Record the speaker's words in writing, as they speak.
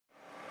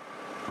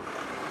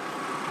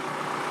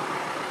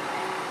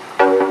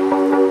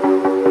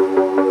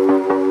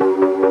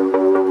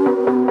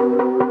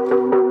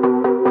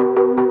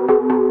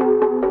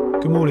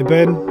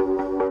Ben.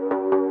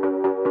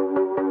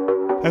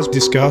 As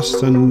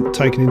discussed and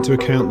taking into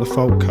account the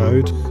fault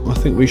code, I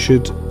think we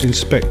should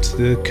inspect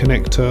the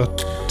connector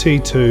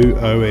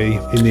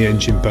T2OE in the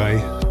engine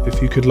bay.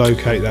 If you could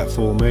locate that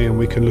for me and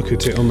we can look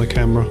at it on the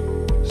camera.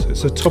 So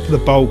it's the top of the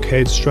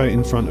bulkhead straight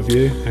in front of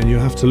you, and you'll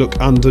have to look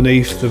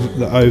underneath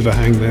the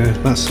overhang there.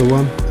 That's the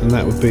one, and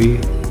that would be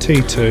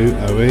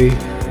T2OE.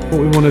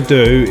 What we want to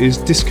do is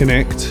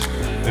disconnect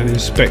and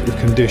inspect the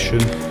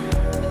condition.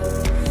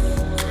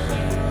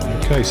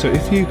 Okay, so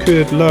if you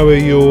could lower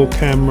your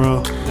camera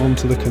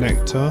onto the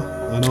connector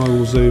and I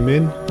will zoom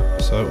in.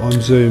 So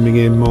I'm zooming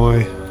in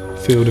my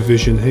field of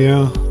vision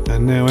here,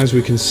 and now as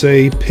we can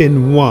see,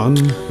 pin 1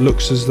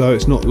 looks as though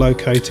it's not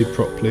located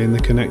properly in the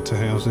connector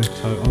housing.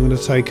 So I'm going to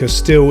take a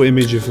still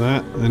image of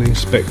that and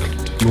inspect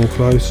more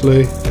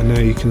closely, and now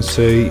you can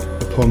see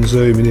upon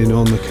zooming in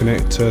on the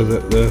connector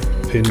that the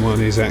pin 1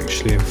 is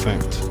actually in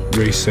fact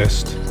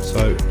recessed.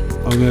 So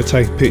I'm going to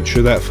take a picture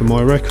of that for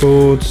my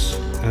records,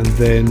 and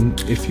then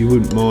if you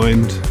wouldn't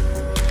mind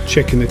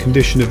checking the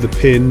condition of the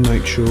pin,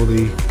 make sure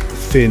the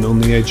fin on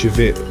the edge of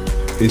it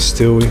is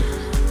still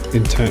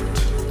intact.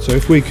 So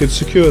if we could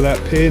secure that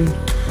pin,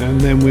 and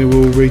then we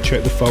will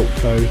recheck the fault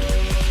code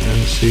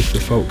and see if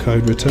the fault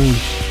code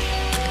returns.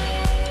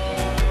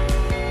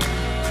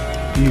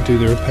 You do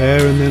the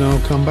repair and then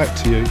I'll come back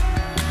to you.